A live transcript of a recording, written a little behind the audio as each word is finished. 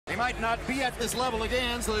might not be at this level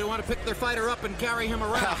again, so they want to pick their fighter up and carry him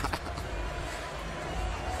around.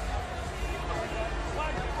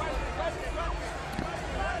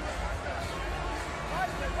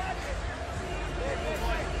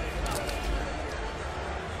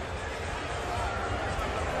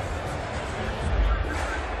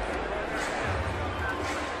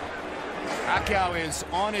 Pacquiao is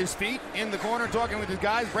on his feet in the corner talking with his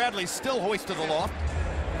guys. Bradley's still hoisted aloft.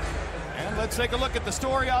 And let's take a look at the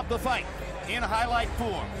story of the fight in highlight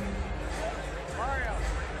form.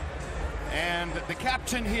 And the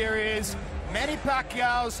caption here is Manny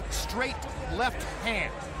Pacquiao's straight left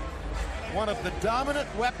hand. One of the dominant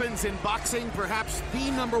weapons in boxing, perhaps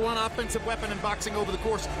the #1 offensive weapon in boxing over the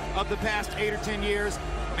course of the past 8 or 10 years.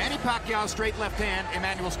 Manny Pacquiao's straight left hand,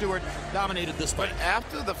 Emanuel Steward, dominated this fight. But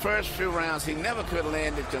after the first few rounds, he never could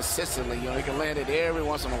land it consistently. You know, he could land it every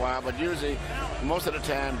once in a while, but usually, most of the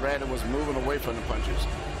time, Bradley was moving away from the punches.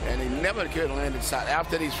 And he never could land it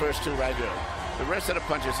after these first two right here. The rest of the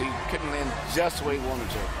punches, he couldn't land just the way he wanted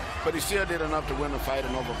to. But he still did enough to win the fight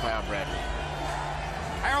and overpower Bradley.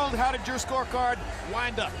 Harold, how did your scorecard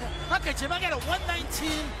wind up? Okay, Jim, I got a 119,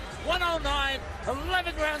 109,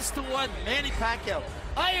 11 rounds to 1, Manny Pacquiao.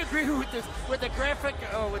 I agree with the graphic,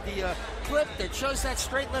 with the clip that shows that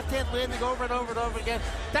straight left hand landing over and over and over again.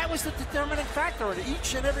 That was the determining factor in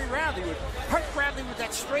each and every round. He would hurt Bradley with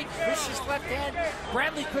that straight, vicious left hand.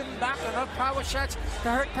 Bradley couldn't knock enough power shots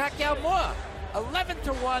to hurt Pacquiao more. 11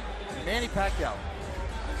 to 1, Manny Pacquiao.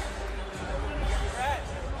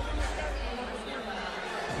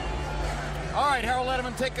 All right, Harold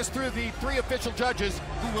Lederman, take us through the 3 official judges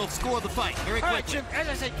who will score the fight very quickly. All right, Jim, as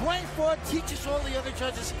I said, Dwayne Ford teaches all the other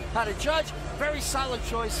judges how to judge. Very solid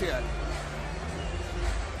choice here.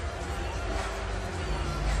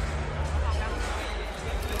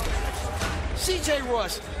 C.J.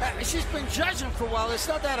 Ross, she's been judging for a while, there's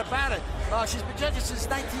no doubt about it. She's been judging since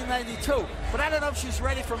 1992, but I don't know if she's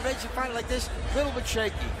ready for a major fight like this. A little bit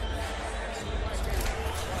shaky.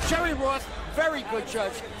 Jerry Roth, very good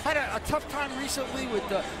judge. Had a tough time recently with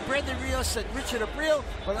Brandon Rios and Richard Abril,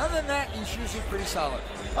 but other than that, he's usually pretty solid.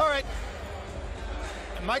 All right.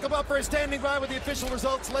 Michael Buffer is standing by with the official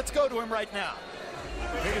results. Let's go to him right now.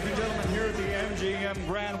 Ladies and gentlemen, here at the MGM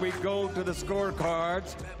Grand, we go to the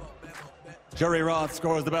scorecards. Jerry Roth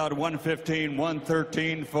scores about 115,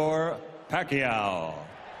 113 for Pacquiao.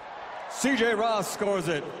 C.J. Ross scores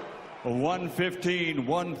it 115,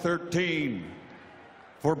 113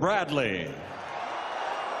 for Bradley.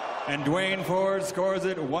 And Dwayne Ford scores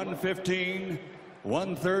it 115,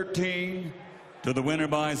 113 to the winner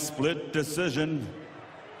by split decision.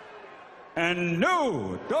 And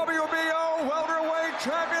new WBO welterweight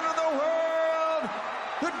champion of the world,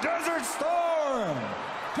 the Desert Storm,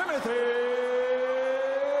 Timothy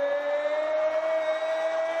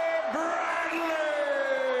Bradley.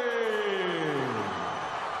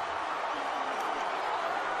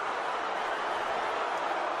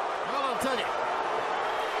 Well, I'll tell you,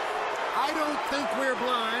 I don't think we're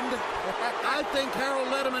blind. I think Harold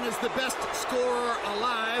Lederman is the best scorer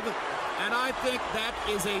alive, and I think that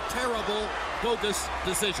is a terrible, bogus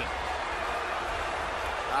decision.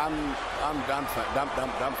 I'm dumbfounded.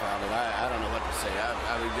 I don't know what to say.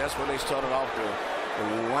 I mean, just when they started off the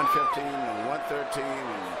 115 and 113,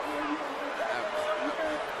 and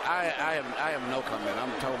I have no comment.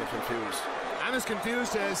 I'm totally confused. I'm as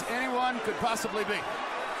confused as anyone could possibly be.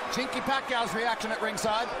 Chinky Pacquiao's reaction at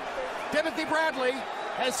ringside. Timothy Bradley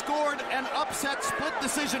has scored an upset split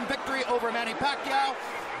decision victory over Manny Pacquiao.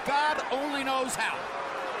 God only knows how.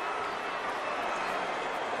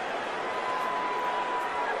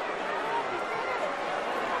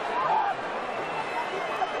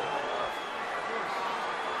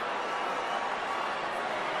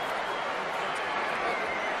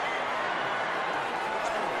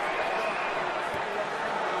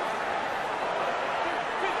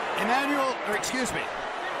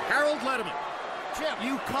 Harold Lederman, Jim,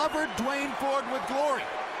 you covered Dwayne Ford with glory.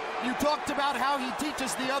 You talked about how he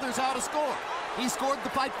teaches the others how to score. He scored the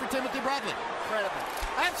fight for Timothy Bradley. incredible.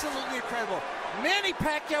 Absolutely incredible. Manny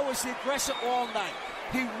Pacquiao was the aggressor all night.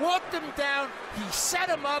 He walked him down, he set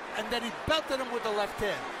him up, and then he belted him with the left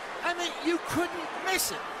hand. I mean, you couldn't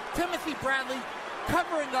miss it. Timothy Bradley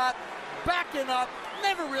covering up, backing up,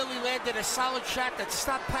 never really landed a solid shot that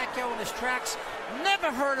stopped Pacquiao in his tracks,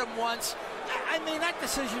 never hurt him once. I mean, that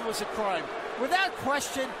decision was a crime. Without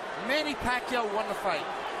question, Manny Pacquiao won the fight.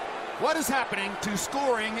 What is happening to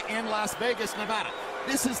scoring in Las Vegas, Nevada?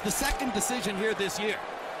 This is the second decision here this year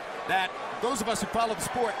that those of us who follow the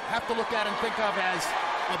sport have to look at and think of as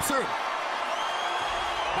absurd.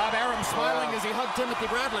 Bob Arum smiling as he hugged Timothy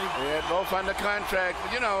Bradley. Yeah, both under contract.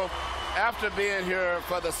 But, you know, after being here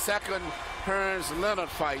for the second Hearns-Leonard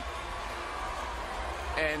fight,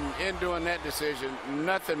 and in doing that decision,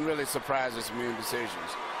 nothing really surprises me in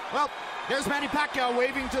decisions. Well, there's Manny Pacquiao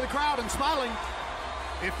waving to the crowd and smiling.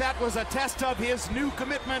 If that was a test of his new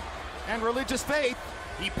commitment and religious faith,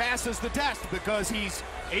 he passes the test because he's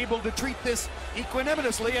able to treat this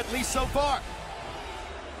equanimously, at least so far.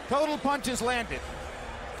 Total punches landed.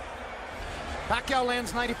 Pacquiao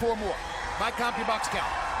lands 94 more by CompuBox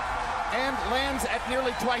count, and lands at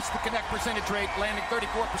nearly twice the connect percentage rate, landing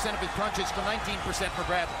 34% of his punches to 19% for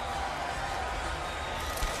Bradley.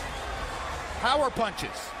 Power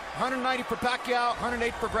punches, 190 for Pacquiao,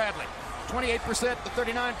 108 for Bradley, 28% to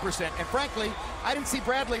 39%. And frankly, I didn't see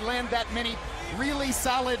Bradley land that many really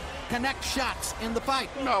solid connect shots in the fight.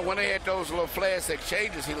 No, when they had those little flash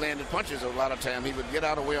exchanges, he landed punches a lot of time. He would get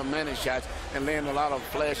out of the way of many shots and land a lot of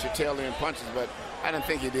flashy tail-end punches, but I didn't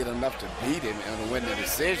think he did enough to beat him and to win the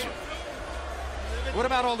decision. What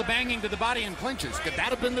about all the banging to the body and clinches? Could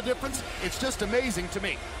that have been the difference? It's just amazing to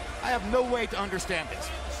me. I have no way to understand this.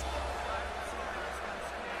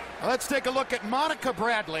 Let's take a look at Monica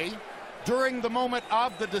Bradley during the moment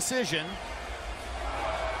of the decision.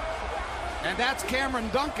 And that's Cameron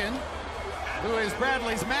Duncan, who is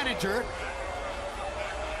Bradley's manager.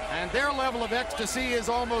 And their level of ecstasy is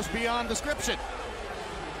almost beyond description.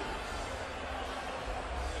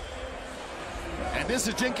 And this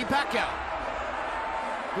is Jinky Pacquiao,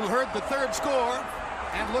 who heard the third score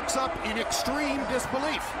and looks up in extreme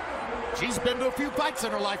disbelief. She's been to a few fights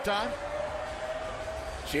in her lifetime.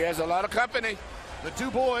 She has a lot of company. The two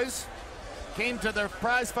boys came to their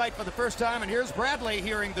prize fight for the first time, and here's Bradley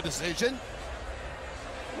hearing the decision.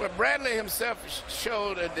 Well, Bradley himself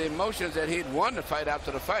showed the emotions that he'd won the fight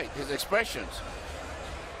after the fight, his expressions.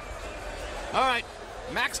 All right,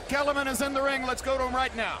 Max Kellerman is in the ring. Let's go to him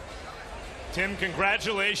right now. Tim,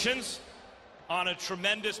 congratulations on a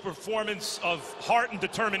tremendous performance of heart and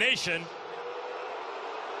determination.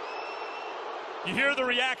 You hear the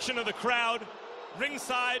reaction of the crowd.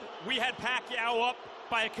 Ringside, we had Pacquiao up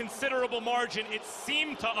by a considerable margin. It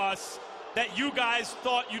seemed to us that you guys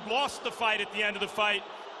thought you'd lost the fight at the end of the fight.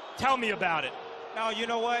 Tell me about it. No, you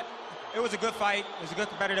know what? It was a good fight. It was a good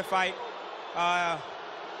competitive fight.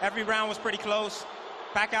 Every round was pretty close.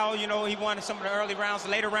 Pacquiao, you know, he won some of the early rounds. The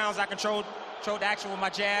later rounds, I controlled the action with my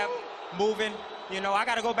jab, moving. You know, I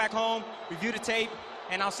got to go back home, review the tape,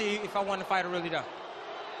 and I'll see if I won the fight or really done.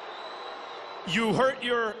 You hurt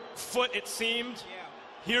your foot, it seemed.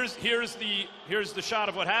 Yeah. Here's the shot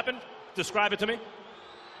of what happened. Describe it to me.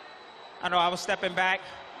 I know I was stepping back.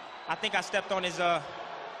 I think I stepped on his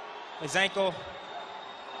ankle.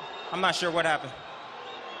 I'm not sure what happened.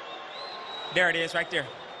 There it is, right there.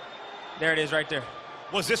 There it is, right there.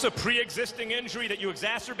 Was this a pre-existing injury that you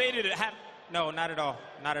exacerbated? It happened? No, not at all.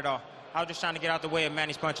 Not at all. I was just trying to get out the way of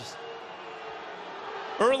Manny's punches.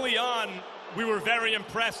 Early on, we were very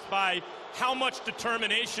impressed by how much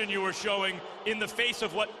determination you were showing in the face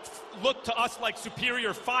of what looked to us like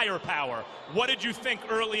superior firepower. What did you think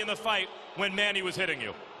early in the fight when Manny was hitting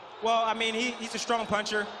you? Well, I mean, he's a strong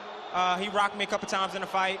puncher. He rocked me a couple times in the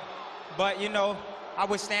fight. But, you know, I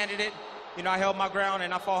withstanded it. You know, I held my ground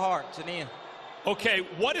and I fought hard to the end. Okay,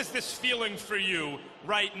 what is this feeling for you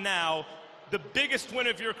right now? The biggest win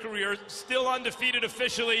of your career, still undefeated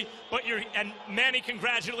officially, and Manny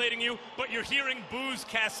congratulating you, but you're hearing boos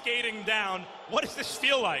cascading down. What does this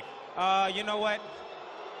feel like? You know what?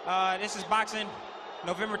 This is boxing.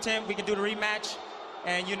 November 10th, we can do the rematch,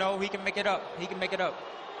 and, you know, he can make it up. He can make it up.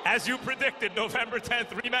 As you predicted, November 10th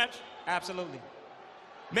rematch? Absolutely.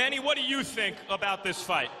 Manny, what do you think about this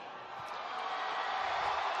fight?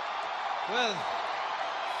 Well,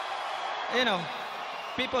 you know,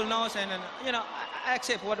 people knows, and you know, I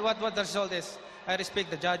accept what the result is. I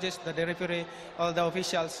respect the judges, the referee, all the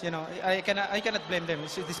officials. You know, I cannot blame them.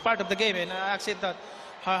 It's part of the game, and I accept that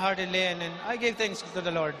wholeheartedly, and I give thanks to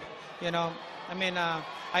the Lord. You know, I mean,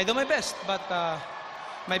 I do my best, but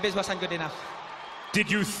my best wasn't good enough. Did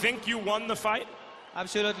you think you won the fight?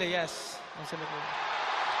 Absolutely, yes. Absolutely.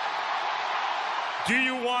 Do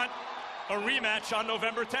you want a rematch on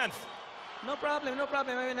November 10th? No problem, no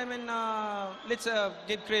problem. I mean, let's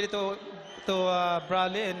give credit to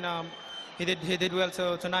Bradley, and he did well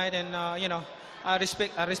tonight, and you know, I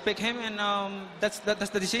respect him, and that's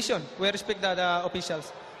the decision. We respect the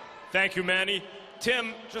officials. Thank you, Manny.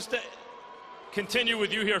 Tim, just to continue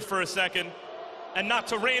with you here for a second, and not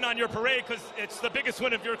to rain on your parade because it's the biggest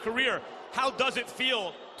win of your career. How does it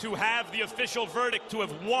feel to have the official verdict, to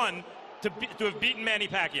have won, to have beaten Manny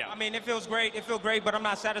Pacquiao? I mean, it feels great. It feels great, but I'm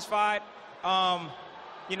not satisfied.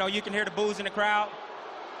 You know, you can hear the boos in the crowd.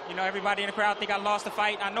 You know, everybody in the crowd think I lost the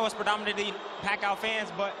fight. I know it's predominantly Pacquiao fans,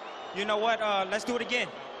 but you know what? Let's do it again.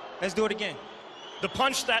 Let's do it again. The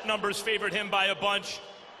punch stat numbers favored him by a bunch,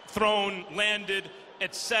 thrown, landed,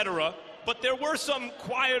 etc. But there were some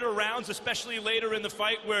quieter rounds, especially later in the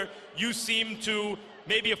fight, where you seemed to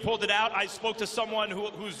maybe have pulled it out. I spoke to someone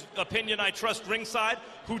whose opinion I trust ringside,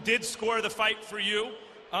 who did score the fight for you.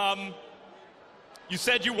 You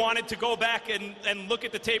said you wanted to go back and look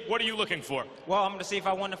at the tape. What are you looking for? Well, I'm going to see if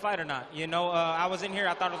I won the fight or not. You know, I was in here.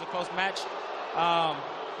 I thought it was a close match.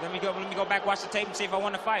 Let me go back, watch the tape, and see if I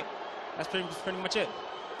won the fight. That's pretty much it.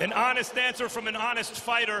 An honest answer from an honest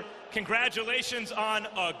fighter. Congratulations on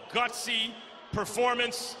a gutsy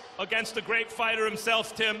performance against a great fighter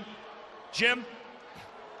himself, Tim. Jim?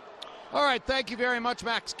 All right, thank you very much,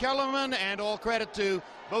 Max Kellerman, and all credit to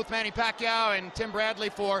both Manny Pacquiao and Tim Bradley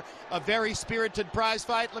for a very spirited prize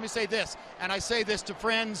fight. Let me say this, and I say this to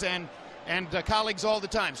friends and colleagues all the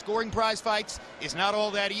time. Scoring prize fights is not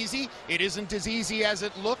all that easy. It isn't as easy as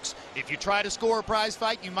it looks. If you try to score a prize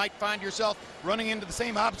fight, you might find yourself running into the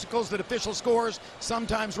same obstacles that official scorers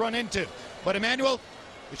sometimes run into. But Emmanuel,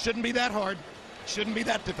 it shouldn't be that hard. It shouldn't be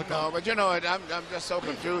that difficult. No, but you know, I'm just so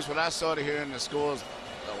confused when I started hearing the scores,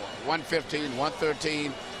 115,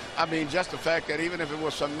 113. I mean, just the fact that even if it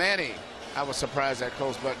was for Manny, I was surprised that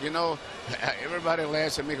close. But, you know, everybody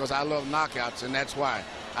laughs at me because I love knockouts, and that's why.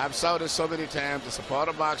 I've saw this so many times. The support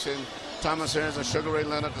of boxing, Thomas Hearns and Sugar Ray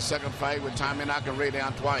Leonard, the second fight with Tommy knocking Ray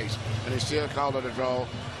down twice, and they still called it a draw.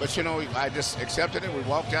 But, you know, I just accepted it. We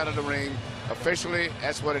walked out of the ring. Officially,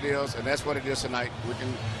 that's what it is, and that's what it is tonight.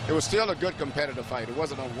 It was still a good competitive fight. It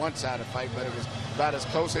wasn't a one-sided fight, but it was about as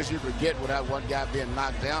close as you could get without one guy being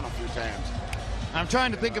knocked down a few times. I'm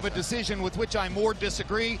trying to think of a decision with which I more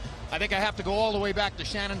disagree. I think I have to go all the way back to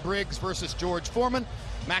Shannon Briggs versus George Foreman.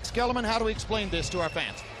 Max Kellerman, how do we explain this to our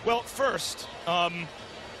fans? Well, first,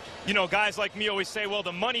 you know, guys like me always say, well,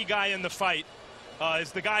 the money guy in the fight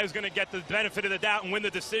is the guy who's going to get the benefit of the doubt and win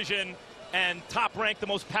the decision, and Top Rank, the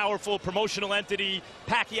most powerful promotional entity,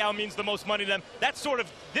 Pacquiao means the most money to them. This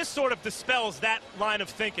sort of dispels that line of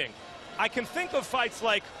thinking. I can think of fights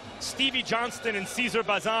like Stevie Johnston and Cesar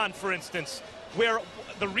Bazan, for instance, where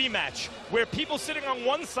the rematch, where people sitting on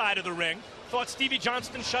one side of the ring thought Stevie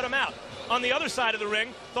Johnston shut him out. On the other side of the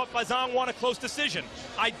ring, thought Bazan won a close decision.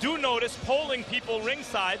 I do notice polling people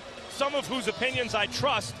ringside, some of whose opinions I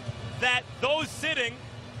trust, that those sitting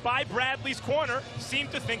by Bradley's corner seem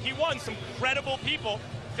to think he won. Some credible people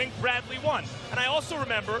think Bradley won. And I also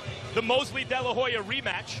remember the Mosley De La Hoya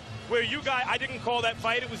rematch, where you guys, I didn't call that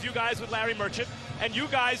fight, it was you guys with Larry Merchant, and you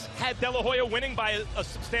guys had De La Hoya winning by a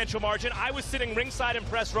substantial margin. I was sitting ringside in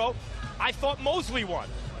press row. I thought Mosley won.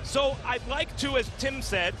 So I'd like to, as Tim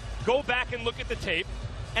said, go back and look at the tape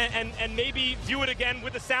and maybe view it again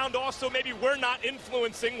with the sound off, so maybe we're not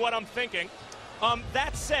influencing what I'm thinking.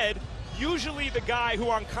 That said, usually the guy who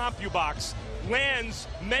on CompuBox lands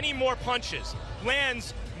many more punches,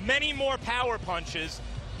 lands many more power punches,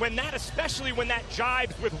 especially when that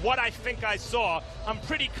jibes with what I think I saw, I'm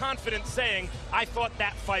pretty confident saying I thought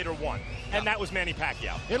that fighter won, and that was Manny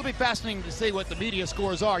Pacquiao. It'll be fascinating to see what the media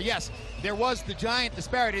scores are. Yes, there was the giant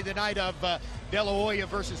disparity the night of De La Hoya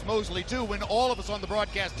versus Mosley, too, when all of us on the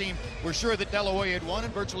broadcast team were sure that De La Hoya had won,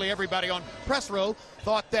 and virtually everybody on press row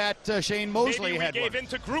thought that Shane Mosley had won. Maybe we gave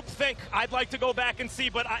into groupthink. I'd like to go back and see,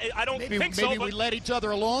 but I don't think so. Maybe we led each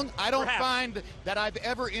other along. I don't Perhaps. find that I've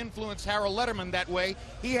ever influenced Harold Letterman that way.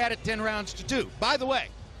 He had it 10 rounds to 2. By the way,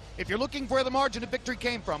 if you're looking for where the margin of victory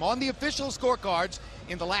came from, on the official scorecards,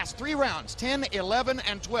 in the last 3 rounds, 10, 11,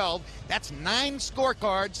 and 12, that's 9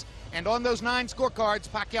 scorecards, and on those 9 scorecards,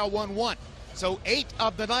 Pacquiao won 1. So 8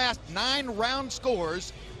 of the last 9 round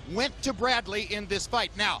scores went to Bradley in this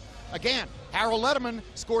fight. Now, again, Harold Letterman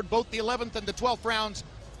scored both the 11th and the 12th rounds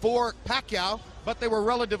for Pacquiao, but they were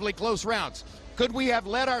relatively close rounds. Could we have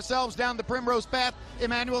led ourselves down the primrose path,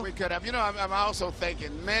 Emmanuel? We could have. You know, I'm also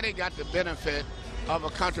thinking Manny got the benefit of a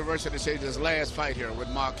controversial decision his last fight here with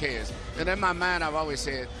Marquez. And in my mind, I've always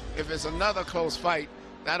said, if it's another close fight,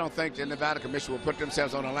 I don't think the Nevada Commission will put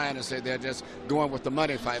themselves on the line and say they're just going with the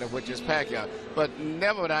money fighter, which is Pacquiao. But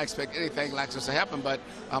never would I expect anything like this to happen. But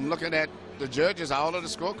I'm looking at the judges, all of the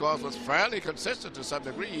scorecards was fairly consistent to some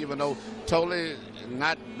degree, even though totally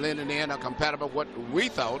not blending in or compatible with what we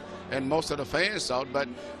thought and most of the fans thought. But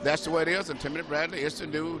that's the way it is, and Timothy Bradley is the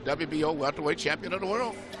new WBO welterweight champion of the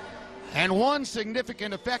world. And one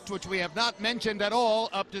significant effect, which we have not mentioned at all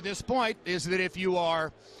up to this point, is that if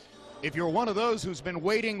you're one of those who's been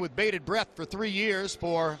waiting with bated breath for 3 years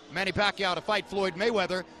for Manny Pacquiao to fight Floyd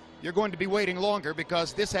Mayweather, you're going to be waiting longer,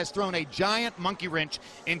 because this has thrown a giant monkey wrench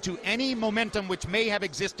into any momentum which may have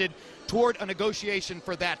existed toward a negotiation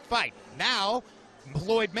for that fight. Now,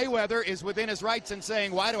 Floyd Mayweather is within his rights in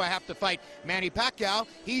saying, why do I have to fight Manny Pacquiao?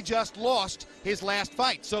 He just lost his last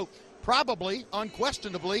fight. So probably,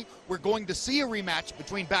 unquestionably, we're going to see a rematch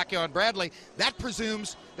between Pacquiao and Bradley. That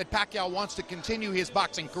presumes that Pacquiao wants to continue his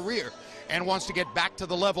boxing career and wants to get back to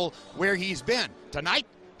the level where he's been. Tonight,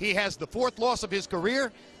 he has the 4th loss of his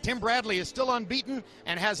career. Tim Bradley is still unbeaten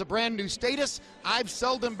and has a brand new status. I've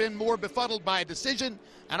seldom been more befuddled by a decision,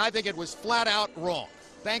 and I think it was flat out wrong.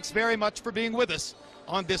 Thanks very much for being with us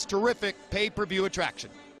on this terrific pay-per-view attraction.